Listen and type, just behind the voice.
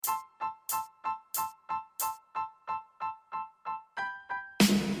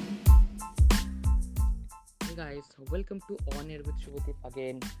guys, welcome to On Air with Shubhadeep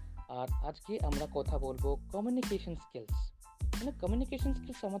again. আর আজকে আমরা কথা বলবো কমিউনিকেশন স্কিলস। কমিউনিকেশন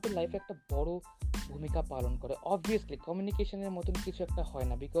স্কিলস আমাদের লাইফে একটা বড় ভূমিকা পালন করে। অবভিয়াসলি কমিউনিকেশনের মতন কিছু একটা হয়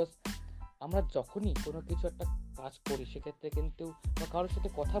না, বিকজ আমরা যখনই কোনো কিছু একটা কাজ করি সেক্ষেত্রে কিন্তু বা কারোর সাথে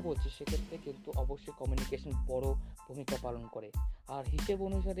কথা বলছি সেক্ষেত্রে কিন্তু অবশ্যই কমিউনিকেশন বড় ভূমিকা পালন করে। আর হিসেব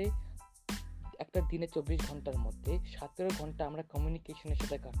অনুসারে একটা দিনে 24 ঘন্টার মধ্যে 17 ঘন্টা আমরা কমিউনিকেশনের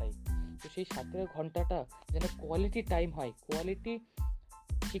সাথে কাটাই। তো সেই 17 ঘন্টাটা যেন কোয়ালিটি টাইম হয়,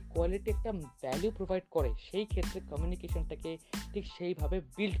 সেই কোয়ালিটি একটা ভ্যালু প্রোভাইড করে, সেই ক্ষেত্রে কমিউনিকেশনটাকে ঠিক সেইভাবে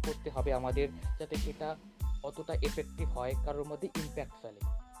বিল্ড করতে হবে আমাদের, যাতে সেটা অতটা এফেক্টিভ হয়, কারোর মধ্যে ইম্প্যাক্ট ফেলে।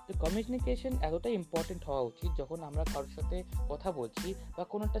 তো কমিউনিকেশন এতটাই ইম্পর্টেন্ট হওয়া উচিত যখন আমরা কারোর সাথে কথা বলছি বা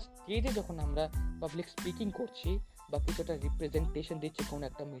কোনো একটা স্টেজে যখন আমরা পাবলিক স্পিকিং করছি বা কিছু একটা রিপ্রেজেন্টেশন দিচ্ছি কোনো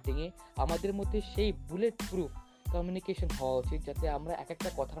একটা মিটিংয়ে, আমাদের মধ্যে সেই বুলেট প্রুফ কমিউনিকেশন হওয়া উচিত, যাতে আমরা এক একটা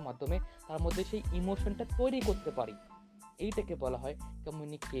কথার মাধ্যমে তার মধ্যে সেই ইমোশনটা তৈরি করতে পারি। এইটাকে বলা হয়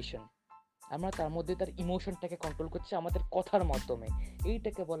কমিউনিকেশন। আমরা তার মধ্যে তার ইমোশনটাকে কন্ট্রোল করছি আমাদের কথার মাধ্যমে,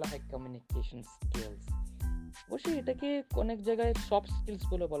 এইটাকে বলা হয় কমিউনিকেশন স্কিলস। অবশ্যই এটাকে অনেক জায়গায় সফট স্কিলস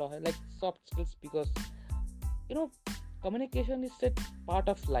বলে বলা হয়, like soft skills, because communication is a part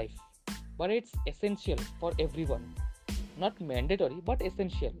of life, but it's essential for everyone, not mandatory but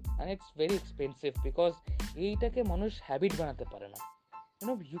essential, and it's very expensive because এইটাকে মানুষ হ্যাবিট বানাতে পারে না।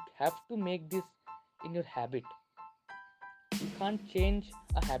 you have to make this in your habit. You can't change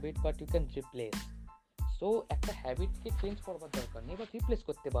a habit but you can replace. So একটা হ্যাবিটকে change করবার দরকার নেই, বা রিপ্লেস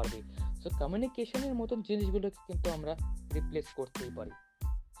করতে পারবে। সো কমিউনিকেশনের মতন জিনিসগুলোকে কিন্তু আমরা রিপ্লেস করতেই পারি।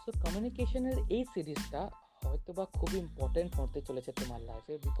 সো কমিউনিকেশনের এই সিরিজটা হয়তো বা খুব ইম্পর্টেন্ট হতে চলেছে তোমার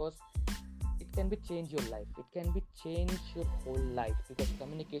লাইফে, because it can be change your life, it can be change your whole life, because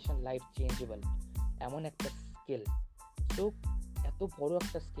communication life changeable এমন একটা স্কিল। তো এত বড়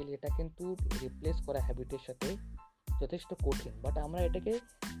একটা স্কিল, এটা কিন্তু রিপ্লেস করা হ্যাবিটের সাথে যথেষ্ট কঠিন, বাট আমরা এটাকে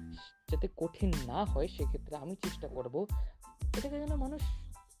যাতে কঠিন না হয় সেক্ষেত্রে আমি চেষ্টা করব এটাকে যেন মানুষ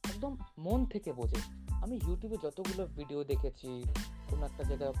একদম মন থেকে বোঝে। আমি ইউটিউবে যতগুলো ভিডিও দেখেছি, কোনো একটা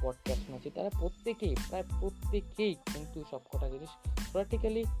জায়গায় পডকাস্ট শুনেছি, তারা প্রায় প্রত্যেকেই কিন্তু সবকটা জিনিস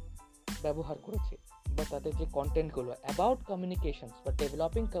প্র্যাকটিক্যালি ব্যবহার করেছে, বা তাদের যে কন্টেন্টগুলো অ্যাবাউট কমিউনিকেশনস বা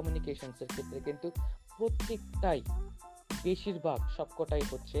ডেভেলপিং কমিউনিকেশনসের ক্ষেত্রে কিন্তু প্রত্যেকটাই, বেশিরভাগ সবকটাই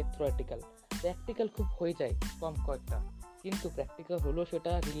হচ্ছে প্র্যাকটিক্যাল খুব হয়ে যায় কম কয়েকটা, কিন্তু প্র্যাকটিক্যাল হলেও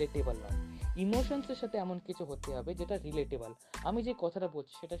সেটা রিলেটেবল নয়। ইমোশনসের সাথে এমন কিছু হতে হবে যেটা রিলেটেবল। আমি যে কথাটা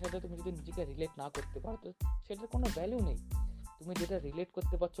বলছি সেটার সাথে তুমি যদি নিজেকে রিলেট না করতে পারো তো সেটার কোনো ভ্যালু নেই। তুমি যেটা রিলেট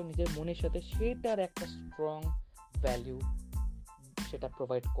করতে পারছো নিজের মনের সাথে, সেটার একটা স্ট্রং ভ্যালু সেটা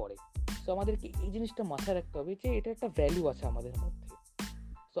প্রোভাইড করে। সো আমাদেরকে এই জিনিসটা মাথায় রাখতে হবে যে এটা একটা ভ্যালু আছে আমাদের মধ্যে।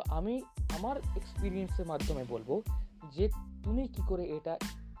 সো আমি আমার এক্সপিরিয়েন্সের মাধ্যমে বলবো যে তুমি কি করে এটা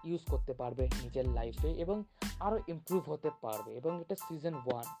ইউজ করতে পারবে নিজের লাইফে এবং আরও ইমপ্রুভ হতে পারবে, এবং এটা সিজন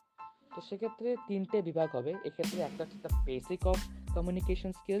 1। তো সেক্ষেত্রে 3টে বিভাগ হবে। এক্ষেত্রে একটা হচ্ছে the basic of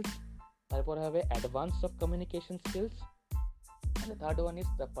communication skills, তারপরে হবে advance of communication skills, and third one is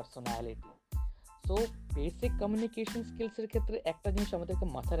the personality. So basic communication স্কিলসের ক্ষেত্রে একটা জিনিস আমাদেরকে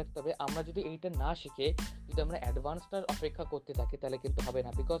মাথায় রাখতে হবে, আমরা যদি এইটা না শিখে যদি আমরা অ্যাডভান্সটার অপেক্ষা করতে থাকি তাহলে কিন্তু হবে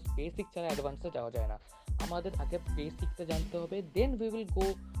না, বিকজ বেসিক ছাড়া অ্যাডভান্সে যাওয়া যায় না। আমাদের আগে বেসিকটা জানতে হবে, then we will go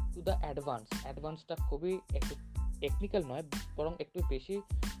to the advance. অ্যাডভান্সটা খুবই একটু টেকনিক্যাল নয়, বরং একটু বেশি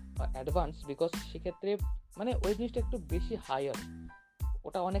অ্যাডভান্স, বিকজ সেক্ষেত্রে ওই জিনিসটা একটু বেশি হায়ার।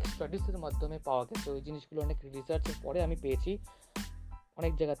 ওটা অনেক স্টাডিজের মাধ্যমে পাওয়া গেছে, ওই জিনিসগুলো অনেক রিসার্চের পরে আমি পেয়েছি,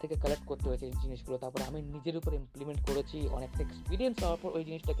 অনেক জায়গা থেকে কালেক্ট করতে হয়েছে এই জিনিসগুলো, তারপরে আমি নিজের উপর ইমপ্লিমেন্ট করেছি, অনেকটা এক্সপিরিয়েন্স হওয়ার পর ওই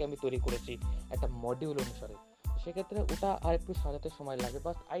জিনিসটাকে আমি তৈরি করেছি একটা মডিউল অনুসারে। সেক্ষেত্রে ওটা আর একটু সাজাতে সময় লাগে,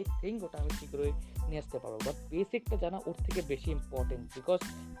 বাট আই থিঙ্ক ওটা আমি শীঘ্রই নিয়ে আসতে পারবো। বাট বেসিকটা জানা ওর থেকে বেশি ইম্পর্টেন্ট, বিকজ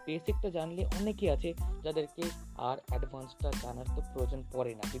বেসিকটা জানলে অনেকেই আছে যাদেরকে আর অ্যাডভান্সটা জানার তো প্রয়োজন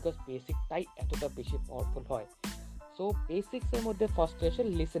পড়ে না, বিকজ বেসিকটাই এতটা বেশি পাওয়ারফুল হয়। সো বেসিক্সের মধ্যে ফার্স্ট আসে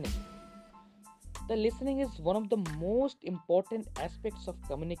listening. The listening is one of the most important aspects of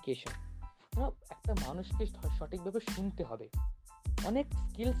communication. একটা মানুষকে সঠিকভাবে শুনতে হবে। অনেক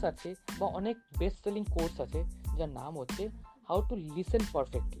স্কিলস আছে বা অনেক বেস্ট সেলিং কোর্স আছে যার নাম হচ্ছে হাউ টু লিসেন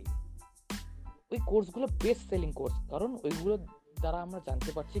পারফেক্টলি। ওই কোর্সগুলো বেস্ট সেলিং কোর্স, কারণ ওইগুলো দ্বারা আমরা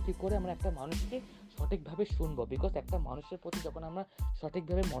জানতে পারছি কী করে আমরা একটা মানুষকে সঠিকভাবে শুনবো, বিকজ একটা মানুষের প্রতি যখন আমরা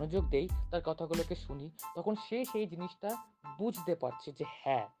সঠিকভাবে মনোযোগ দেই, তার কথাগুলোকে শুনি, তখন সে সেই জিনিসটা বুঝতে পারছে যে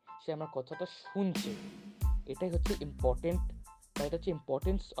হ্যাঁ, সে আমার কথাটা শুনছে। এটাই হচ্ছে ইম্পর্টেন্ট, বা এটা হচ্ছে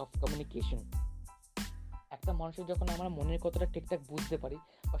ইম্পর্টেন্স অফ কমিউনিকেশন। একটা মানুষের যখন আমরা মনের কথাটা ঠিকঠাক বুঝতে পারি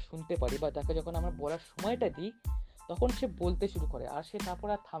বা শুনতে পারি, বা তাকে যখন আমরা বলার সময়টা দিই, তখন সে বলতে শুরু করে, আর সে তারপর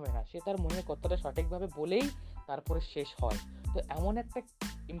আর থামে না, সে তার মনের কথাটা সঠিকভাবে বলেই তারপরে শেষ হয়। তো এমন একটা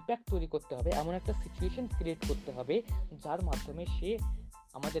ইম্প্যাক্ট তৈরি করতে হবে, এমন একটা সিচুয়েশন ক্রিয়েট করতে হবে যার মাধ্যমে সে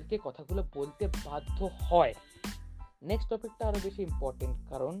আমাদেরকে কথাগুলো বলতে বাধ্য হয়। নেক্সট টপিকটা আরও বেশি ইম্পর্টেন্ট,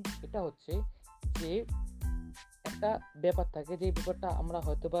 কারণ এটা হচ্ছে যে একটা ব্যাপার থাকে, যে ব্যাপারটা আমরা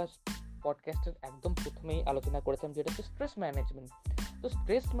হয়তো বা পডকাস্টের একদম প্রথমেই আলোচনা করেছিলাম, যেটা হচ্ছে স্ট্রেস ম্যানেজমেন্ট। তো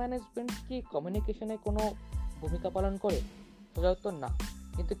স্ট্রেস ম্যানেজমেন্ট কি কমিউনিকেশনে কোনো ভূমিকা পালন করে? সোজা উত্তর না।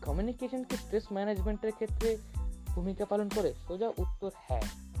 কিন্তু কমিউনিকেশন কি স্ট্রেস ম্যানেজমেন্টের ক্ষেত্রে ভূমিকা পালন করে? সোজা উত্তর হ্যাঁ।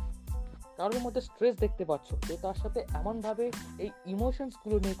 কারোর মধ্যে স্ট্রেস দেখতে পাচ্ছ, তো তার সাথে এমনভাবে এই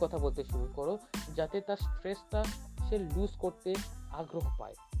ইমোশনসগুলো নিয়ে কথা বলতে শুরু করো যাতে তার স্ট্রেসটা সে লুজ করতে আগ্রহ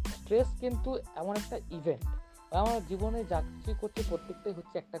পায়। স্ট্রেস কিন্তু এমন একটা ইভেন্ট, আমার জীবনে যা কিছু করছে প্রত্যেকটাই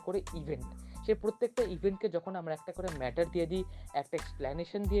হচ্ছে একটা করে ইভেন্ট। সেই প্রত্যেকটা ইভেন্টকে যখন আমরা একটা করে ম্যাটার দিয়ে দিই, একটা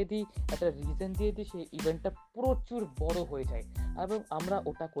এক্সপ্লেনেশন দিয়ে দিই, একটা রিজন দিয়ে দিই, সেই ইভেন্টটা প্রচুর বড় হয়ে যায় এবং আমরা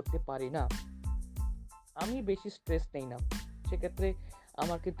ওটা করতে পারি না। আমি বেশি স্ট্রেস নেই না, সেক্ষেত্রে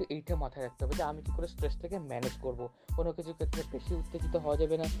আমার কিন্তু এইটা মাথায় রাখতে হবে যে আমি কী করে স্ট্রেসটাকে ম্যানেজ করব। কোনো কিছু ক্ষেত্রে বেশি উত্তেজিত হওয়া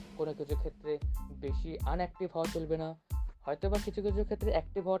যাবে না, কোনো কিছু ক্ষেত্রে বেশি আনঅ্যাক্টিভ হওয়া চলবে না। হয়তো বা কিছু কিছু ক্ষেত্রে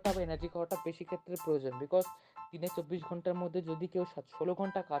অ্যাক্টিভ হওয়াটা বা এনার্জি হওয়াটা বেশি ক্ষেত্রে প্রয়োজন, বিকজ দিনে 24 ঘন্টার মধ্যে যদি কেউ 16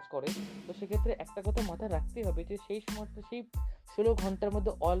 ঘন্টা কাজ করে, তো সেক্ষেত্রে একটা কথা মাথায় রাখতেই হবে যে সেই সময়টা, সেই 16 ঘন্টার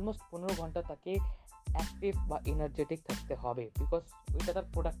মধ্যে অলমোস্ট 15 ঘন্টা তাকে অ্যাক্টিভ বা এনার্জেটিক থাকতে হবে, বিকজ ওইটা তার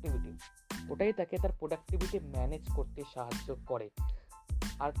প্রোডাক্টিভিটি, ওটাই তাকে তার প্রোডাক্টিভিটি ম্যানেজ করতে সাহায্য করে।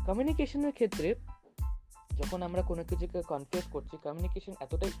 আর কমিউনিকেশনের ক্ষেত্রে যখন আমরা কোনো কিছুকে কনফিউজ করছি, কমিউনিকেশন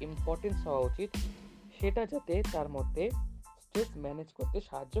এতটাই ইম্পর্টেন্স হওয়া উচিত সেটা যাতে তার মধ্যে স্ট্রেস ম্যানেজ করতে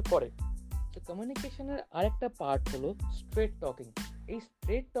সাহায্য করে। তো কমিউনিকেশনের আরেকটা পার্ট হলো স্ট্রেট টকিং। এই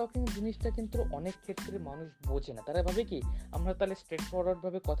স্ট্রেট টকিং জিনিসটা কিন্তু অনেক ক্ষেত্রে মানুষ বোঝে না, তারা ভাবে কি আমরা তাহলে স্ট্রেট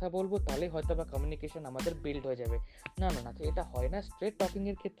ফরওয়ার্ডভাবে কথা বলবো, তাহলে হয়তো বা কমিউনিকেশন আমাদের বিল্ড হয়ে যাবে। না না না, এটা হয় না। স্ট্রেট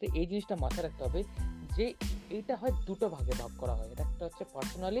টকিংয়ের ক্ষেত্রে এই জিনিসটা মাথায় রাখতে হবে যে এইটা হয় দুটো ভাগে ভাগ করা হয়, একটা হচ্ছে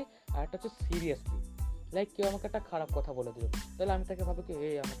পার্সোনালি আর একটা হচ্ছে সিরিয়াসলি। লাইক কেউ আমাকে একটা খারাপ কথা বলে দিল, তাহলে আমি তাকে ভাবি কি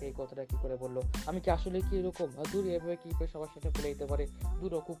আমাকে এই কথাটা কী করে বললো, আমি কি আসলে কি এরকম, দূর এভাবে কী করে সবার সাথে বলে দিতে পারে,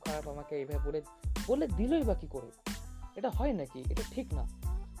 দূর ও খুব খারাপ, আমাকে এইভাবে বলে বলে দিলই বা কী করে, এটা হয় নাকি, এটা ঠিক না।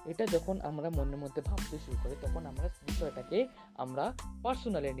 এটা যখন আমরা মনের মধ্যে ভাবতে শুরু করি তখন আমরা বিষয়টাকে আমরা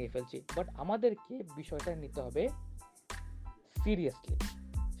পার্সোনালি নিয়ে ফেলছি, বাট আমাদেরকে বিষয়টা নিতে হবে সিরিয়াসলি।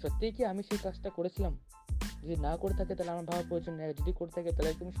 সত্যিই কি আমি সেই কাজটা করেছিলাম? যদি না করে থাকে তাহলে আমার ভাবার প্রয়োজন নেই, যদি করে থাকে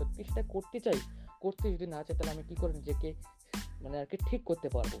তাহলে তুমি সত্যি সেটা করতে চাই, করতে যদি না চাই তাহলে আমি কী করে নিজেকে মানে আর কি ঠিক করতে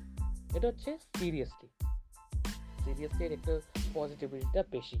পারবো। এটা হচ্ছে সিরিয়াসলি এর একটা পজিটিভিটিটা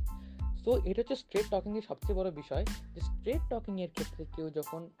বেশি। সো এটা হচ্ছে স্ট্রেট টকিংয়ের সবচেয়ে বড় বিষয়, যে স্ট্রেট টকিংয়ের ক্ষেত্রে কেউ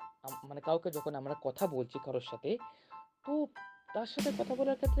যখন মানে কাউকে যখন আমরা কথা বলছি কারোর সাথে, তো তার সাথে কথা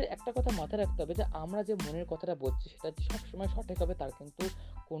বলার ক্ষেত্রে একটা কথা মাথায় রাখতে হবে যে আমরা যে মনের কথাটা বলছি সেটা যে সবসময় সঠিক হবে তার কিন্তু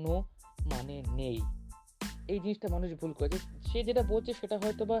কোনো মানে নেই। এই জিনিসটা মানুষ ভুল করে, যে সে যেটা বলছে সেটা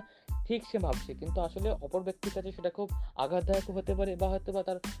হয়তো বা ঠিক সে ভাবছে, কিন্তু আসলে অপর ব্যক্তির কাছে সেটা খুব আঘাতদায়ক হতে পারে, বা হয়তো বা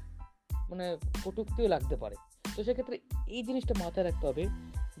তার মানে কটূক্তিও লাগতে পারে। তো সেক্ষেত্রে এই জিনিসটা মাথায় রাখতে হবে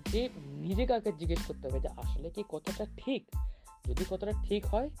যে নিজেকে আগে জিজ্ঞেস করতে হবে যে আসলে কি কথাটা ঠিক। যদি কথাটা ঠিক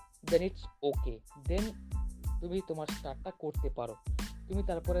হয় দেন ইটস ওকে, দেন তুমি তোমার স্টার্টটা করতে পারো, তুমি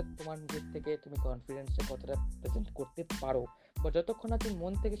তারপরে তোমার নিজের থেকে তুমি কনফিডেন্সে কথাটা প্রেজেন্ট করতে পারো। বা যতক্ষণ না তুমি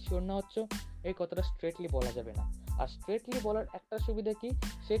মন থেকে শিওর না হচ্ছ, এই কথাটা স্ট্রেটলি বলা যাবে না। আর স্ট্রেটলি বলার একটা সুবিধা কি,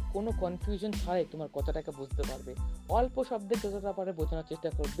 সে কোনো কনফিউশন ছাড়াই তোমার কথাটাকে বুঝতে পারবে। অল্প শব্দে যতটা পারে বোঝানোর চেষ্টা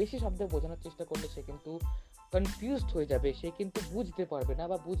করো, বেশি শব্দে বোঝানোর চেষ্টা করলে সে কিন্তু কনফিউজড হয়ে যাবে, সে কিন্তু বুঝতে পারবে না,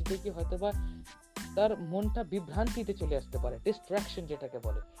 বা বুঝতে কি হয়তো বা তার মনটা বিভ্রান্তিতে চলে আসতে পারে, ডিস্ট্রাকশন যেটাকে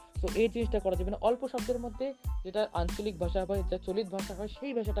বলে। তো এই জিনিসটা করা যাবে না। অল্প শব্দের মধ্যে যেটা আঞ্চলিক ভাষা বা যেটা চলিত ভাষা হয়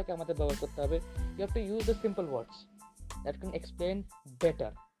সেই ভাষাটাকে আমাদের ব্যবহার করতে হবে। You have to use the simple words that can explain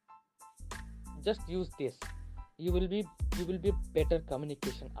better. Just use this, you will be better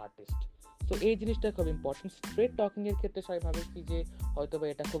communication artist. তো এই জিনিসটা খুব ইম্পর্টেন্ট। স্ট্রেট টকিং এর ক্ষেত্রে সবাই ভাবে কি যে হয়তো বা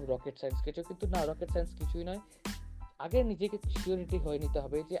এটা খুব রকেট সায়েন্স কিছু, কিন্তু না, রকেট সায়েন্স কিছুই নয়। আগে নিজেকে সিওরিটি হয়ে নিতে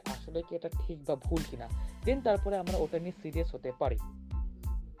হবে যে আসলে কি এটা ঠিক বা ভুল কিনা, দেন তারপরে আমরা ওটা নিয়ে সিরিয়াস হতে পারি।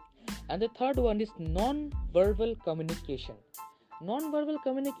 And the third one is non verbal communication. Non verbal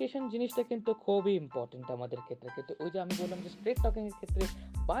communication জিনিসটা কিন্তু খুবই ইম্পর্টেন্ট আমাদের ক্ষেত্রে। কিন্তু ওই যে আমি বললাম যে স্ট্রেট টকিং এর ক্ষেত্রে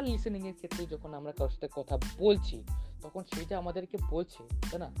বা লিসেনিং এর ক্ষেত্রে যখন আমরা কারোর সাথে কথা বলছি তখন সেটা আমাদেরকে বলছে,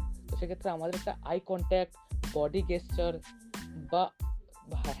 তাই না? তো সেক্ষেত্রে আমাদের একটা আই কন্ট্যাক্ট, বডি গেস্টার বা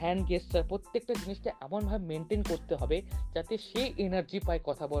হ্যান্ড গেস্টার প্রত্যেকটা জিনিসটা এমনভাবে মেনটেন করতে হবে যাতে সে এনার্জি পায়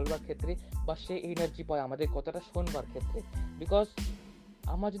কথা বলবার ক্ষেত্রে, বা সে এনার্জি পায় আমাদের কথাটা শোনবার ক্ষেত্রে। বিকজ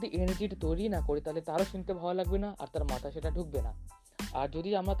আমরা যদি এনার্জিটা তৈরি না করি তাহলে তারও শুনতে ভালো লাগবে না আর তার মাথা সেটা ঢুকবে না। আর যদি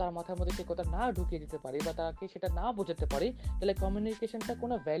আমরা তার মাথার মধ্যে সেই কথা না ঢুকিয়ে দিতে পারি বা তাকে সেটা না বোঝাতে পারি, তাহলে কমিউনিকেশনটা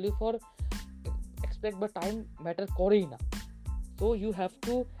কোনো ভ্যালু ফর এক্সপেক্ট বা টাইম ম্যাটার করেই না। So you have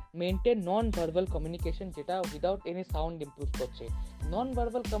to maintain non verbal communication, যেটা উইদাউট এনি সাউন্ড ইমপ্রুভ করছে। নন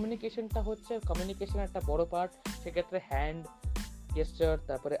ভার্বাল কমিউনিকেশনটা হচ্ছে কমিউনিকেশনের একটা বড় পার্ট। সেক্ষেত্রে হ্যান্ড গেস্টার,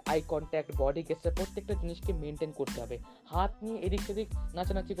 তারপরে আই কন্ট্যাক্ট, বডি গেস্টার, প্রত্যেকটা জিনিসকে মেনটেন করতে হবে। হাত নিয়ে এদিক সেদিক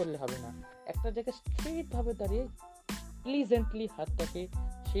নাচানাচি করলে হবে না। একটা জায়গায় স্ট্রেটভাবে দাঁড়িয়ে প্লিজেন্টলি হাতটাকে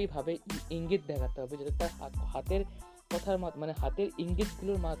সেইভাবে ইঙ্গিত দেখাতে হবে, যাতে তার হাতের কথার মানে হাতের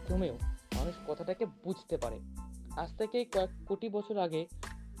ইঙ্গিতগুলোর মাধ্যমেও মানুষ কথাটাকে বুঝতে পারে। আজ থেকে কয়েক কোটি বছর আগে,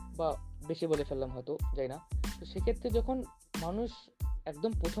 বা বেশি বলে ফেললাম হয়তো, যাই না, তো সেক্ষেত্রে যখন মানুষ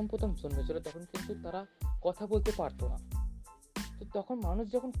একদম প্রথম জন্মেছিল, তখন কিন্তু তারা কথা বলতে পারতো না। তো তখন মানুষ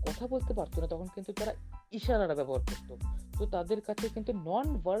যখন কথা বলতে পারতো না, তখন কিন্তু তারা ইশারাটা ব্যবহার করতো। তো তাদের কাছে কিন্তু নন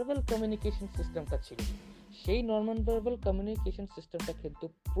ভার্বাল কমিউনিকেশন সিস্টেমটা ছিল। সেই নন ভার্বাল কমিউনিকেশন সিস্টেমটা কিন্তু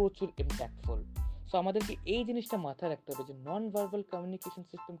প্রচুর ইম্প্যাক্টফুল। সো আমাদেরকে এই জিনিসটা মাথায় রাখতে হবে যে নন ভার্বাল কমিউনিকেশন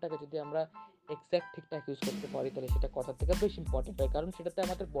সিস্টেমটাকে যদি আমরা এক্স্যাক্ট ঠিকঠাক ইউজ করতে পারি, তাহলে সেটা কথা থেকে বেশ ইম্পর্টেন্ট হয়। কারণ সেটাতে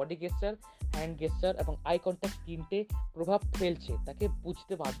আমাদের বডি গেস্টার, হ্যান্ড গেস্টার এবং আই কন্ট্যাক্ট তিনটে প্রভাব ফেলছে, তাকে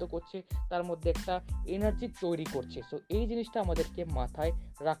বুঝতে বাধ্য করছে, তার মধ্যে একটা এনার্জি তৈরি করছে। সো এই জিনিসটা আমাদেরকে মাথায়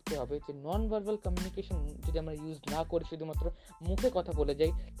রাখতে হবে যে নন ভার্বাল কমিউনিকেশন যদি আমরা ইউজ না করি, শুধুমাত্র মুখে কথা বলে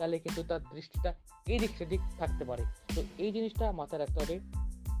যাই, তাহলে কিন্তু তার দৃষ্টিটা এদিক সেদিক থাকতে পারে। তো এই জিনিসটা মাথায় রাখতে হবে।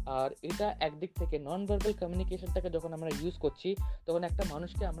 আর এটা একদিক থেকে নন ভার্বাল কমিউনিকেশনটাকে যখন আমরা ইউজ করছি, তখন একটা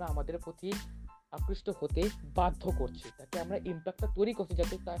মানুষকে আমরা আমাদের প্রতি আকৃষ্ট হতে বাধ্য করছি, তাকে আমরা ইম্প্যাক্টটা তৈরি করছি,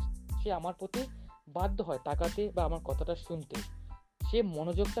 যাতে সে আমার প্রতি বাধ্য হয় তাকাতে বা আমার কথাটা শুনতে। সে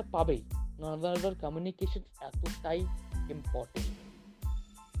মনোযোগটা পাবেই। নন ভার্বাল কমিউনিকেশন এতটাই important.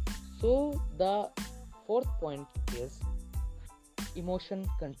 So the fourth point is emotion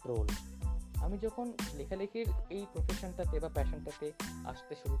control. আমি যখন লেখালেখির এই প্রফেশনটাতে বা প্যাশনটাতে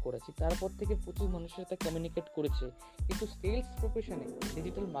আসতে শুরু করেছি, তারপর থেকে প্রচুর মানুষের সাথে কমিউনিকেট করেছে, কিন্তু সেলস প্রফেশনে,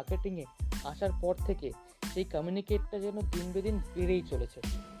 ডিজিটাল মার্কেটিংয়ে আসার পর থেকে সেই কমিউনিকেটটা যেন দিন বেদিন বেড়েই চলেছে।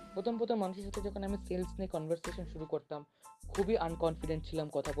 প্রথম মানুষের সাথে যখন আমি সেলস নিয়ে কনভারসেশন শুরু করতাম, খুবই আনকনফিডেন্ট ছিলাম,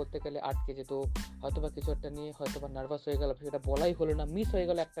 কথা বলতে গেলে আটকে যেত, হয়তোবা কিছু একটা নিয়ে হয়তোবা নার্ভাস হয়ে গেল, সেটা বলাই হলো না, মিস হয়ে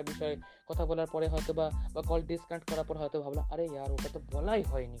গেল একটা বিষয় কথা বলার পরে, হয়তোবা বা কল ডিসকানেক্ট করার পর হয়তো ভাবলাম আরে ইয়ার ওটা তো বলাই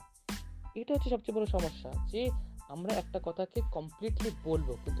হয়নি। এটা হচ্ছে সবচেয়ে বড় সমস্যা, যে আমরা একটা কথাকে কমপ্লিটলি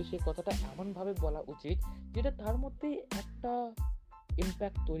বলবো, কিন্তু সেই কথাটা এমনভাবে বলা উচিত যেটা তার মধ্যে একটা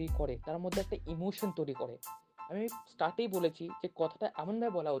ইম্প্যাক্ট তৈরি করে, তার মধ্যে একটা ইমোশন তৈরি করে। আমি স্টার্টেই বলেছি যে কথাটা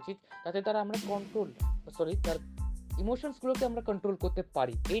এমনভাবে বলা উচিত যাতে তার ইমোশনসগুলোকে আমরা কন্ট্রোল করতে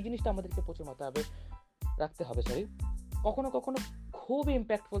পারি। এই জিনিসটা আমাদেরকে প্রচুর মাথায় রাখতে হবে। কখনো খুব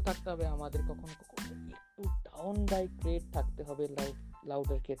ইম্প্যাক্টফুল থাকতে হবে আমাদের, কখনো একটু ডাউন বাই গ্রেড থাকতে হবে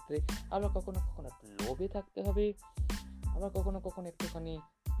লাউডের ক্ষেত্রে, আবার কখনো একটু লোভে থাকতে হবে, আবার কখনো একটুখানি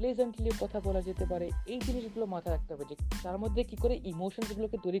প্লেজেন্টলি কথা বলা যেতে পারে। এই জিনিসগুলো মাথায় রাখতে হবে যে তার মধ্যে কি করে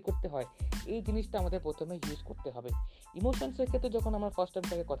ইমোশনসগুলোকে তৈরি করতে হয়। এই জিনিসটা আমাদের প্রথমে ইউজ করতে হবে। ইমোশনসের ক্ষেত্রে যখন আমরা ফার্স্ট টাইম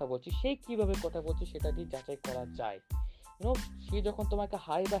তাকে কথা বলছি, সেই কীভাবে কথা বলছি সেটা দিয়ে যাচাই করা যায়। সে যখন তোমাকে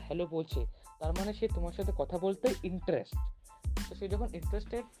হাই বা হ্যালো বলছে, তার মানে সে তোমার সাথে কথা বলতে ইন্টারেস্ট। তো সে যখন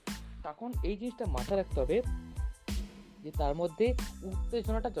ইন্টারেস্টেড, তখন এই জিনিসটা মাথায় রাখতে হবে যে তার মধ্যে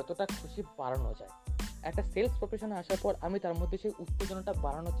উত্তেজনাটা যতটা খুশি বাড়ানো যায়। একটা সেলস প্রফেশনে আসার পর আমি তার মধ্যে সেই উত্তেজনাটা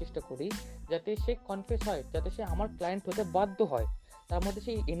বাড়ানোর চেষ্টা করি, যাতে সে কনফেস হয়, যাতে সে আমার ক্লায়েন্ট হতে বাধ্য হয়। তার মধ্যে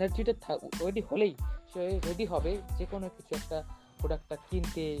সেই এনার্জিটা রেডি হলেই সে রেডি হবে যে কোনো কিছু একটা প্রোডাক্টটা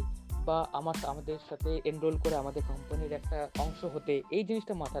কিনতে বা আমাদের সাথে এনরোল করে আমাদের কোম্পানির একটা অংশ হতে। এই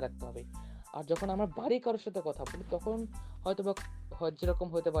জিনিসটা মাথায় রাখতে হবে। আর যখন আমরা বাড়ি কারোর সাথে কথা বলি, তখন হয়তো বা যেরকম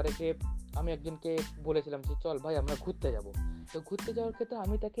হতে পারে যে আমি একজনকে বলেছিলাম যে চল ভাই আমরা ঘুরতে যাব। তো ঘুরতে যাওয়ার ক্ষেত্রে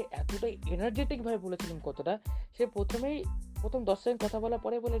আমি তাকে এতটাই এনার্জেটিকভাবে বলেছিলাম কথাটা, সে প্রথম 10 সেকেন্ড কথা বলার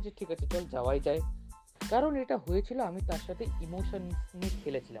পরে বলে যে ঠিক আছে চল যাওয়াই যায়। কারণ এটা হয়েছিল আমি তার সাথে ইমোশন নিয়ে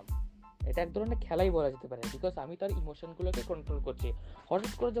খেলেছিলাম। এটা এক ধরনের খেলাই বলা যেতে পারে, বিকজ আমি তার ইমোশনগুলোকে কন্ট্রোল করছি।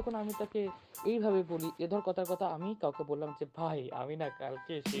 হঠাৎ করে যখন আমি তাকে এইভাবে বলি, কথার কথা আমি কাউকে বললাম যে ভাই আমি না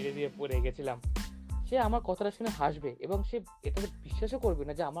কালকে সিঁড়ি দিয়ে পড়ে গেছিলাম, সে আমার কথাটা শুনে হাসবে এবং সে এটাকে বিশ্বাসও করবে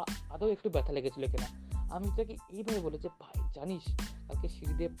না যে আমার আদৌ একটু ব্যথা লেগেছিল কিনা। আমি তাকে এইভাবে বলে যে ভাই জানিস কালকে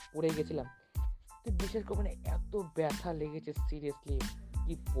সিঁড়ি দিয়ে পড়ে গেছিলাম, তুই বিশ্বাস করবে না এত ব্যথা লেগেছে, সিরিয়াসলি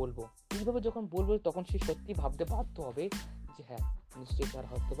কি বলবো। এইভাবে যখন বলবো তখন সে সত্যি ভাবতে বাধ্য হবে যে হ্যাঁ নিশ্চয়ই তার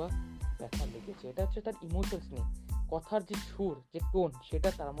হয়তো বা ব্যথা লেগেছে। এটা হচ্ছে তার ইমোশনস নিয়ে কথার যে সুর, যে টোন, সেটা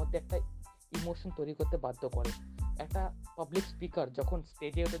তার মধ্যে একটা ইমোশন তৈরি করতে বাধ্য করে। একটা পাবলিক স্পিকার যখন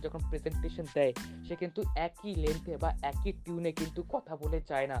স্টেজে ওঠে, যখন প্রেজেন্টেশন দেয়, সে কিন্তু একই লেন্থে বা একই টিউনে কিন্তু কথা বলে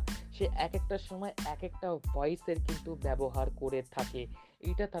যায় না। সে এক একটা সময় এক একটা ভয়েসের কিন্তু ব্যবহার করে থাকে।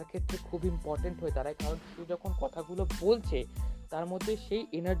 এইটা তার ক্ষেত্রে খুব ইম্পর্টেন্ট হয়ে দাঁড়ায়, কারণ সে যখন কথাগুলো বলছে তার মধ্যে সেই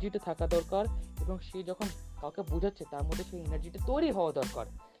এনার্জিটা থাকা দরকার, এবং সে যখন কাউকে বোঝাচ্ছে তার মধ্যে সেই এনার্জিটা তৈরি হওয়া দরকার।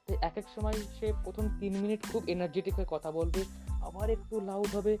 তো এক এক সময় সে প্রথম 3 মিনিট খুব এনার্জেটিক হয়ে কথা বলবে, আবার একটু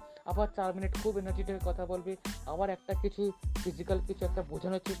লাউড হবে, আবার 4 মিনিট খুব এনার্জেটিক হয়ে কথা বলবে, আবার একটা কিছু ফিজিক্যাল কিছু একটা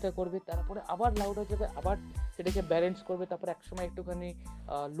বোঝানোর চেষ্টা করবে, তারপরে আবার লাউড হয়ে যাবে, আবার সেটাকে ব্যালেন্স করবে, তারপর এক সময় একটুখানি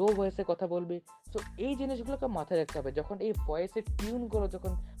লো ভয়েসে কথা বলবে। সো এই জিনিসগুলোকে মাথায় রাখতে হবে। যখন এই ভয়েসের টিউনগুলো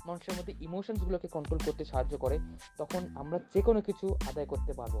যখন মানুষের মধ্যে ইমোশনসগুলোকে কন্ট্রোল করতে সাহায্য করে, তখন আমরা যে কোনো কিছু আদায়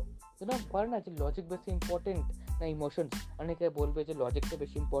করতে পারবো। যেন বলে না যে লজিক বেশি ইম্পর্টেন্ট না ইমোশনস, অনেকে বলবে যে লজিকটা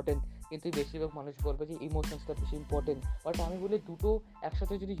বেশি ইম্পর্টেন্ট, কিন্তু বেশিরভাগ মানুষ বলবে যে ইমোশনসটা বেশি ইম্পর্টেন্ট। বাট আমি বলি দুটো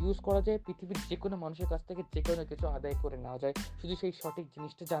একসাথে যদি ইউজ করা যায়, পৃথিবীর যে কোনো মানুষের কাছ থেকে যে কোনো কিছু আদায় করে নেওয়া যায়, শুধু সেই সঠিক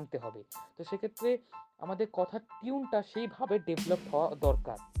জিনিসটা জানতে হবে। তো সেক্ষেত্রে আমাদের কথার টিউনটা সেইভাবে ডেভেলপ হওয়া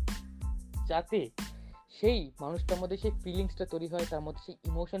দরকার, যাতে সেই মানুষটার মধ্যে সেই ফিলিংসটা তৈরি হয়, তার মধ্যে সেই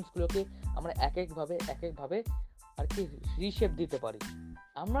ইমোশনসগুলোকে আমরা এক একভাবে আর কি রিশেপ দিতে পারি।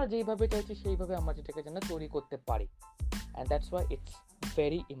 আমরা যেইভাবে চাইছি সেইভাবে আমরা যেটাকে যেন তৈরি করতে পারি। And that's why it's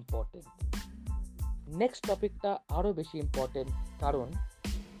very important. Next টপিকটা আরও বেশি ইম্পর্টেন্ট, কারণ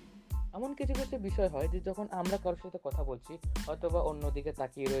এমন কিছু কিছু বিষয় হয় যে যখন আমরা কারোর সাথে কথা বলছি, অথবা অন্যদিকে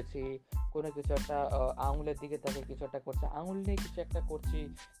তাকিয়ে রয়েছি, কোনো কিছু একটা আঙুলের দিকে তাকিয়ে কিছু একটা করছে, আঙুল নিয়ে কিছু একটা করছি,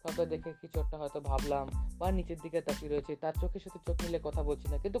 কাউকে দেখে কিছু একটা হয়তো ভাবলাম, বা নিচের দিকে তাকিয়ে রয়েছি, তার চোখের সাথে চোখ মিলে কথা বলছি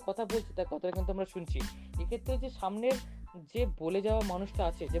না, কিন্তু কথা বলছি, তার কথাটা কিন্তু আমরা শুনছি। এক্ষেত্রে যে সামনের যে বলে যাওয়া মানুষটা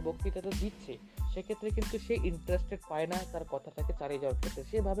আছে, যে বক্তৃতাটা দিচ্ছে, সেক্ষেত্রে কিন্তু সে ইন্টারেস্টেড পায় না তার কথাটাকে চালিয়ে যাওয়ার ক্ষেত্রে।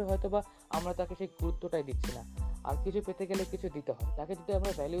 সেভাবে হয়তো বা আমরা তাকে সেই গুরুত্বটাই দিচ্ছি না। আর কিছু পেতে গেলে কিছু দিতে হয়, তাকে যদি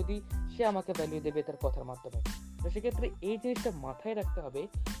আমরা ভ্যালু দিই, সে আমাকে ভ্যালু দেবে তার কথার মাধ্যমে। তো সেক্ষেত্রে এই জিনিসটা মাথায় রাখতে হবে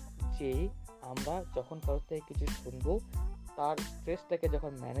যে আমরা যখন কারোর থেকে কিছু শুনবো, তার স্ট্রেসটাকে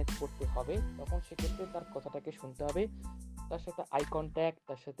যখন ম্যানেজ করতে হবে, তখন সেক্ষেত্রে তার কথাটাকে শুনতে হবে, তার সাথে আই কন্ট্যাক্ট,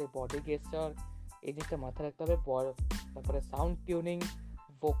 তার সাথে বডি গেস্টার, এই জিনিসটা মাথায় রাখতে হবে। তারপরে সাউন্ড টিউনিং,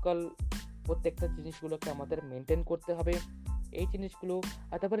 ভোকাল, প্রত্যেকটা জিনিসগুলোকে আমাদের মেনটেন করতে হবে, এই জিনিসগুলো।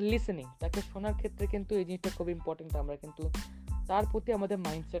 আর তারপরে লিসেনিং, তাকে শোনার ক্ষেত্রে কিন্তু এই জিনিসটা খুব ইম্পর্টেন্ট। আমরা কিন্তু তার প্রতি আমাদের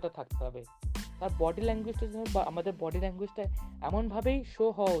মাইন্ডসেটটা থাকতে হবে, তার বডি ল্যাঙ্গুয়েজটা যেন, বা আমাদের বডি ল্যাঙ্গুয়েজটা এমনভাবেই শো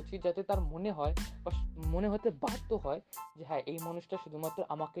হওয়া উচিত যাতে তার মনে হয় বা মনে হতে বাধ্য হয় যে হ্যাঁ, এই মানুষটা শুধুমাত্র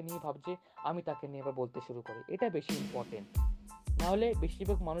আমাকে নিয়ে ভাবছে, আমি তাকে নিয়ে এবার বলতে শুরু করি। এটা বেশি ইম্পর্টেন্ট। নাহলে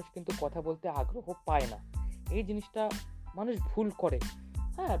বেশিরভাগ মানুষ কিন্তু কথা বলতে আগ্রহ পায় না। এই জিনিসটা মানুষ ভুল করে।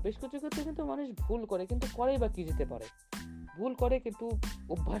 হ্যাঁ, বেশ কিছু ক্ষেত্রে কিন্তু মানুষ ভুল করে, কিন্তু করেই বা কি যেতে পারে, ভুল করে, কিন্তু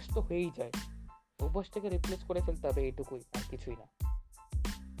অভ্যাস তো হয়েই যায়। অভ্যাসটাকে রিপ্লেস করে ফেলতে হবে, এইটুকুই, আর কিছুই না।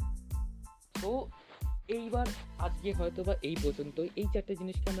 তো এইবার আজকে হয়তো বা এই পর্যন্তই, এই 4টে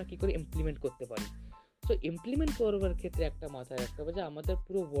জিনিসকে আমরা কি করে ইমপ্লিমেন্ট করতে পারি। তো ইমপ্লিমেন্ট করবার ক্ষেত্রে একটা মাথায় রাখতে হবে যে আমাদের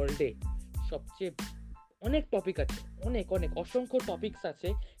পুরো ওয়ার্ল্ডে সবচেয়ে অনেক টপিক আছে, অনেক অনেক অসংখ্য টপিকস আছে,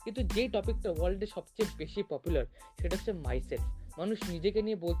 কিন্তু যেই টপিকটা ওয়ার্ল্ডে সবচেয়ে বেশি পপুলার, সেটা হচ্ছে মাইসেলফ। মানুষ নিজেকে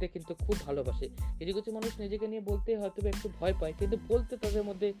নিয়ে বলতে কিন্তু খুব ভালোবাসে। কিছু কিছু মানুষ নিজেকে নিয়ে বলতে হয়তো একটু ভয় পায়, কিন্তু বলতে তাদের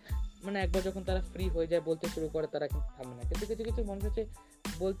মধ্যে মানে একবার যখন তারা ফ্রি হয়ে যায়, বলতে শুরু করে, তারা কিন্তু থামে না। কিন্তু কিছু কিছু মানুষ আছে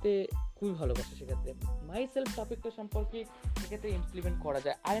বলতে খুবই ভালোবাসে। সেক্ষেত্রে মাইসেলফ টপিকটা সম্পর্কে সেক্ষেত্রে ইমপ্লিমেন্ট করা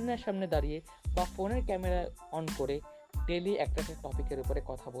যায়। আয়নার সামনে দাঁড়িয়ে বা ফোনের ক্যামেরা অন করে ডেলি একটা টপিকের উপরে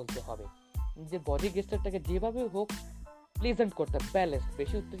কথা বলতে হবে। নিজের বডি গেস্টারটাকে যেভাবে হোক প্লেজেন্ট করতে হবে, ব্যালেন্স,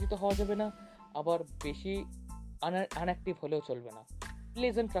 বেশি উত্তেজিত হওয়া যাবে না, আবার বেশি আনঅ্যাক্টিভ হলেও চলবে না।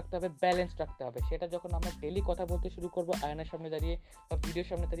 প্লেজেন্ট রাখতে হবে, ব্যালেন্স রাখতে হবে। সেটা যখন আমরা ডেলি কথা বলতে শুরু করবো আয়নার সামনে দাঁড়িয়ে বা ভিডিওর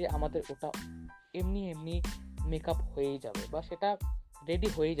সামনে দাঁড়িয়ে, আমাদের ওটা এমনি এমনি মেকআপ হয়েই যাবে, বা সেটা রেডি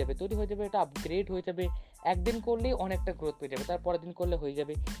হয়ে যাবে, তৈরি হয়ে যাবে, এটা আপগ্রেড হয়ে যাবে। একদিন করলেই অনেকটা গ্রোথ পেয়ে যাবে, তারপরের দিন করলে হয়ে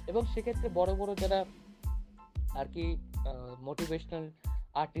যাবে। এবং সেক্ষেত্রে বড় বড় যারা আর কি মোটিভেশনাল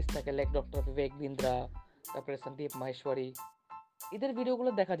আর্টিস্ট থাকে, লাইক ডক্টর বিবেক বিন্দ্রা, তারপরে সন্দীপ মাহেশ্বরী, এদের ভিডিওগুলো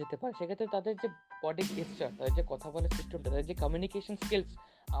দেখা যেতে পারে। সেক্ষেত্রে তাদের যে বডি গেস্টার, তাদের যে কথা বলার সিস্টেমটা, তাদের যে কমিউনিকেশন স্কিলস,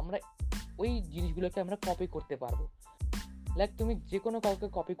 আমরা ওই জিনিসগুলোকে আমরা কপি করতে পারবো। লাইক তুমি যে কোনো কাউকে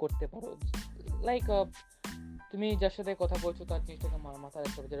কপি করতে পারো। লাইক তুমি যার সাথে কথা বলছো তার জিনিসটাকে মাথায়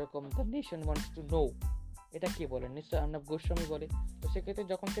রাখতে হবে। যেরকম the nation wants to know, এটা কে বলে? নিশ্চয় অর্ণব গোস্বামী বলে। তো সেক্ষেত্রে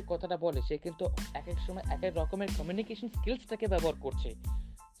যখন সে কথাটা বলে, সে কিন্তু এক এক সময় এক এক রকমের কমিউনিকেশন স্কিলসটাকে ব্যবহার করছে।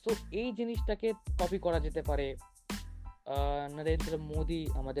 সো এই জিনিসটাকে কপি করা যেতে পারে। নরেন্দ্র মোদি,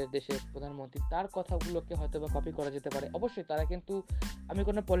 আমাদের দেশের প্রধানমন্ত্রী, তার কথাগুলোকে হয়তো বা কপি করা যেতে পারে। অবশ্যই তারা কিন্তু, আমি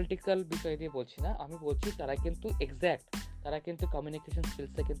কোনো পলিটিক্যাল বিষয় দিয়ে বলছি না, আমি বলছি তারা কিন্তু এক্স্যাক্ট, তারা কিন্তু কমিউনিকেশন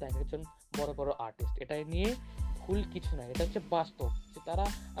স্কিলসে কিন্তু এক একজন বড় বড় আর্টিস্ট। এটা নিয়ে ভুল কিছু নয়, এটা হচ্ছে বাস্তব যে তারা,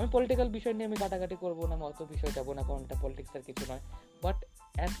 আমি পলিটিক্যাল বিষয় নিয়ে আমি কাটাকাটি করবো না, অত বিষয় যাবো না, কারণ এটা পলিটিক্সের কিছু নয়। বাট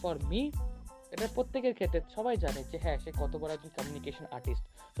অ্যাজ ফর মি, এটা প্রত্যেকের ক্ষেত্রে সবাই জানে যে হ্যাঁ, সে কত বড় একজন কমিউনিকেশন আর্টিস্ট।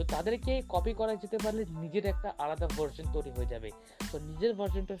 তো তাদেরকে কপি করা যেতে পারলে নিজের একটা আলাদা ভার্সন তৈরি হয়ে যাবে। তো নিজের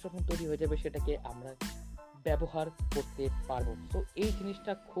ভার্সনটা যখন তৈরি হয়ে যাবে, সেটাকে আমরা ব্যবহার করতে পারবো। তো এই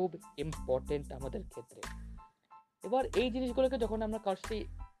জিনিসটা খুব ইম্পর্টেন্ট আমাদের ক্ষেত্রে। এবার এই জিনিসগুলোকে যখন আমরা কারোর সাথে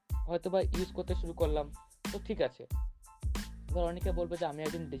হয়তো বা ইউজ করতে শুরু করলাম, তো ঠিক আছে। এবার অনেকে বলবে যে আমি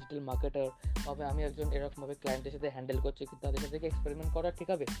একজন ডিজিটাল মার্কেটার, তবে আমি একজন এরকমভাবে ক্লায়েন্টের সাথে হ্যান্ডেল করছি, কিন্তু তাদের সাথে এক্সপেরিমেন্ট করা ঠিক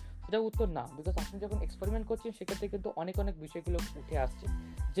হবে? সেটা উত্তর না। বিকজ আপনি যখন এক্সপেরিমেন্ট করছেন সেক্ষেত্রে কিন্তু অনেক বিষয়গুলো উঠে আসছে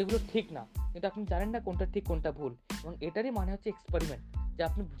যেগুলো ঠিক না, কিন্তু আপনি জানেন না কোনটা ঠিক কোনটা ভুল, এবং এটারই মানে হচ্ছে এক্সপেরিমেন্ট, যে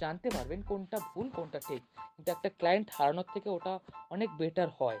আপনি জানতে পারবেন কোনটা ভুল কোনটা ঠিক। কিন্তু একটা ক্লায়েন্ট হারানোর থেকে ওটা অনেক বেটার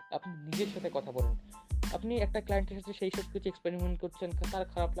হয় আপনি নিজের সাথে কথা বলেন। আপনি একটা ক্লায়েন্টের সাথে সেই সব কিছু এক্সপেরিমেন্ট করছেন, তার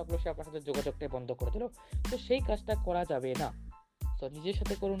খারাপ লাগলো, সে আপনার সাথে যোগাযোগটাই বন্ধ করে দিল, তো সেই কাজটা করা যাবে না। তো নিজের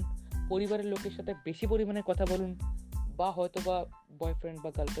সাথে করুন, পরিবারের লোকের সাথে বেশি পরিমাণে কথা বলুন, বা হয়তো বা বয়ফ্রেন্ড বা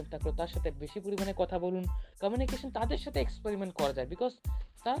গার্লফ্রেন্ড থাকলো তার সাথে বেশি পরিমাণে কথা বলুন। কমিউনিকেশন তাদের সাথে এক্সপেরিমেন্ট করা যায়, বিকজ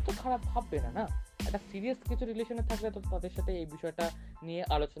তারা তো খারাপ ভাববে না। না, একটা সিরিয়াস কিছু রিলেশনে থাকলে তো তাদের সাথে এই বিষয়টা নিয়ে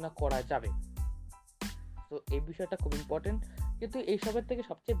আলোচনা করা যাবে। তো এই বিষয়টা খুব ইম্পর্টেন্ট। কিন্তু এইসবের থেকে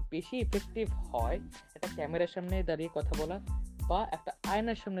সবচেয়ে বেশি ইফেক্টিভ হয় একটা ক্যামেরার সামনে দাঁড়িয়ে কথা বলা বা একটা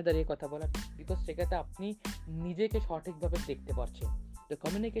আয়নার সামনে দাঁড়িয়ে কথা বলা, বিকজ সেক্ষেত্রে আপনি নিজেকে সঠিকভাবে দেখতে পারছেন। তো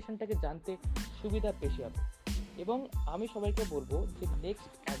কমিউনিকেশনটাকে জানতে সুবিধা বেশি হবে। এবং আমি সবাইকে বলবো যে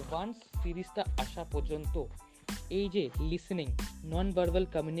নেক্সট অ্যাডভান্স সিরিজটা আসা পর্যন্ত এই যে listening, non verbal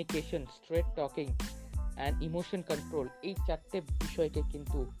communication, straight talking and emotion control, এই চারটে বিষয়কে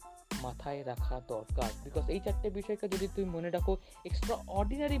কিন্তু মাথায় রাখা দরকার। বিকজ এই চারটে বিষয়কে যদি তুমি মনে রাখো, এক্সট্রা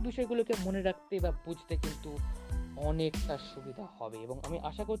অর্ডিনারি বিষয়গুলোকে মনে রাখতে বা বুঝতে কিন্তু অনেকটা সুবিধা হবে। এবং আমি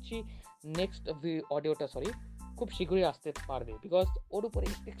আশা করছি নেক্সট অডিওটা খুব শীঘ্রই আসতে পারবে, বিকজ ওর উপরে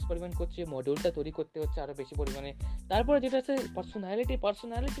এক্সপেরিমেন্ট করছে, মডিউলটা তৈরি করতে হচ্ছে আরও বেশি পরিমাণে। তারপরে যেটা আছে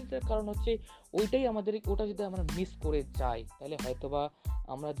পার্সোনালিটির কারণ হচ্ছে ওইটাই আমাদের, ওটা যদি আমরা মিস করে যাই তাহলে হয়তোবা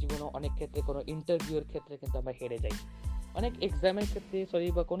আমরা জীবনে অনেক ক্ষেত্রে কোনো ইন্টারভিউর ক্ষেত্রে কিন্তু আমরা হেরে যাই, অনেক এক্সামের ক্ষেত্রে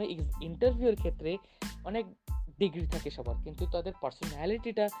বা কোনো ইন্টারভিউর ক্ষেত্রে অনেক ডিগ্রি থাকে সবার, কিন্তু তাদের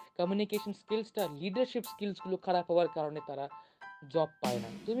পার্সোনালিটিটা, কমিউনিকেশন স্কিলসটা, লিডারশিপ স্কিলসগুলো খারাপ হওয়ার কারণে তারা জব পায় না।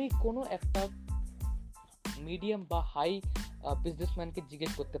 তুমি কোনো একটা মিডিয়াম বা হাই বিজনেসম্যানকে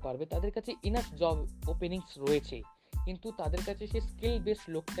জিজ্ঞেস করতে পারবে, তাদের কাছে ইনাফ জব ওপেনিংস রয়েছে, কিন্তু তাদের কাছে সে স্কিল বেসড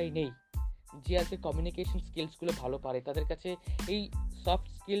লোকটাই নেই যে আর কি কমিউনিকেশন স্কিলসগুলো ভালো পারে। তাদের কাছে এই সফট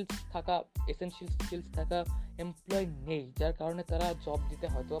স্কিলস থাকা, এসেনশিয়াল স্কিলস থাকা এমপ্লয় নেই, যার কারণে তারা জব দিতে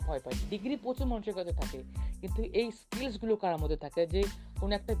হয়তো ভয় পায়। ডিগ্রি প্রচুর মানুষের কাছে থাকে, কিন্তু এই স্কিলসগুলো কার মধ্যে থাকে যে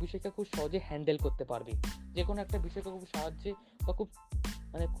কোনো একটা বিষয়কে খুব সহজে হ্যান্ডেল করতে পারবে, যে কোনো একটা বিষয়কে খুব সহজে বা খুব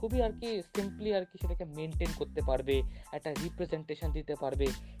খুবই আর কি সিম্পলি আর কি সেটাকে মেনটেন করতে পারবে, একটা রিপ্রেজেন্টেশন দিতে পারবে।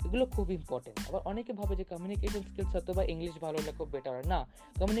 এগুলো খুব ইম্পর্টেন্ট। আবার অনেকে ভাবে যে কমিউনিকেশন স্কিলস হয়তো বা ইংলিশ ভালো হলে খুব বেটার। না,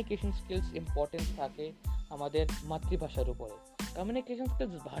 কমিউনিকেশন স্কিলস ইম্পর্টেন্ট থাকে আমাদের মাতৃভাষার উপরে। কমিউনিকেশন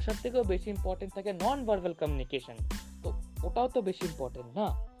স্কিলস ভাষার থেকেও বেশি ইম্পর্টেন্ট থাকে নন ভার্বাল কমিউনিকেশন, তো ওটাও তো বেশি ইম্পর্টেন্ট না।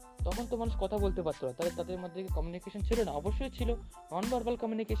 তখন তো মানুষ কথা বলতে পারতো না, তাহলে তাদের মধ্যে কমিউনিকেশন ছিল না? অবশ্যই ছিল, নন ভার্বাল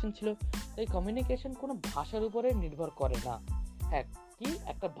কমিউনিকেশন ছিল। তাই কমিউনিকেশন কোনো ভাষার উপরে নির্ভর করে না। হ্যাঁ, কি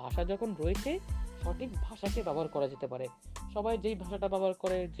একটা ভাষা যখন রয়েছে, সঠিক ভাষাকে ব্যবহার করা যেতে পারে। সবাই যেই ভাষাটা ব্যবহার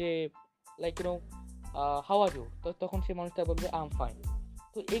করে যে লাইক হাউ আর ইউ, তো তখন সেই মানুষটা বলবে আই এম ফাইন।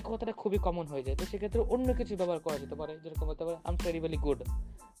 তো এই কথাটা খুবই কমন হয়ে যায়। তো সেক্ষেত্রে অন্য কিছু ব্যবহার করা যেতে পারে, যেরকম হতে পারে আই এম টেরিবলি গুড,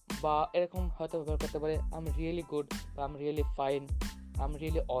 বা এরকম হয়তো ব্যবহার করতে পারে আই এম রিয়েলি গুড, বা I am really fine, I am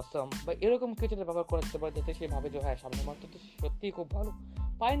really awesome, বা এরকম কিছুটা ব্যবহার করা যেতে পারে, যাতে সে ভাবে যে হ্যাঁ সামনের মাত্র তো সত্যিই খুব ভালো।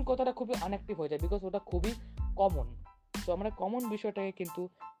 ফাইন কথাটা খুবই আনঅ্যাক্টিভ হয়ে যায়, বিকজ ওটা খুবই কমন। তো আমরা কমন বিষয়টাকে কিন্তু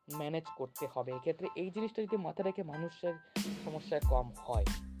ম্যানেজ করতে হবে। এক্ষেত্রে এই জিনিসটা যদি মাথায় রেখে মানুষের সমস্যা কম হয়।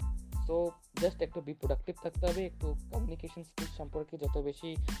 সো জাস্ট একটু বি প্রোডাক্টিভ থাকতে হবে, একটু কমিউনিকেশন স্কিলস সম্পর্কে যত বেশি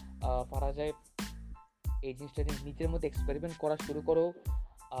পারা যায় এই জিনিসটা নিজের মধ্যে এক্সপেরিমেন্ট করা শুরু করো।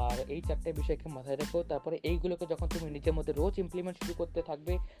 আর এই চারটে বিষয়কে মাথায় রাখো। তারপরে এইগুলোকে যখন তুমি নিজের মধ্যে রোজ ইমপ্লিমেন্ট শুরু করতে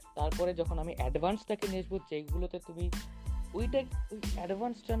থাকবে, তারপরে যখন আমি অ্যাডভান্সটাকে নিয়ে আসবো, যেগুলোতে তুমি ওই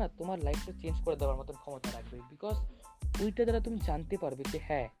অ্যাডভান্সটা না তোমার লাইফটা চেঞ্জ করে দেওয়ার মতন ক্ষমতা রাখবে। বিকজ ওইটা দ্বারা তুমি জানতে পারবে যে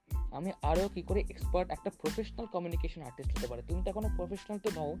হ্যাঁ আমি আরও কী করে এক্সপার্ট, একটা প্রফেশনাল কমিউনিকেশন আর্টিস্ট হতে পারে। তুমি তো এখনো প্রফেশনাল তো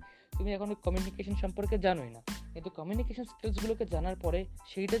নও, তুমি এখনো কমিউনিকেশন সম্পর্কে জানোই না, কিন্তু কমিউনিকেশন স্কিলসগুলোকে জানার পরে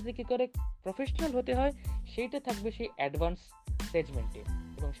সেইটাতে কী করে প্রফেশনাল হতে হয় সেইটা থাকবে সেই অ্যাডভান্স স্টেজমেন্টে,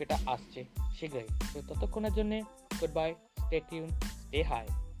 এবং সেটা আসছে শীঘ্রই। তো ততক্ষণের জন্যে good bye, stay tune, stay high.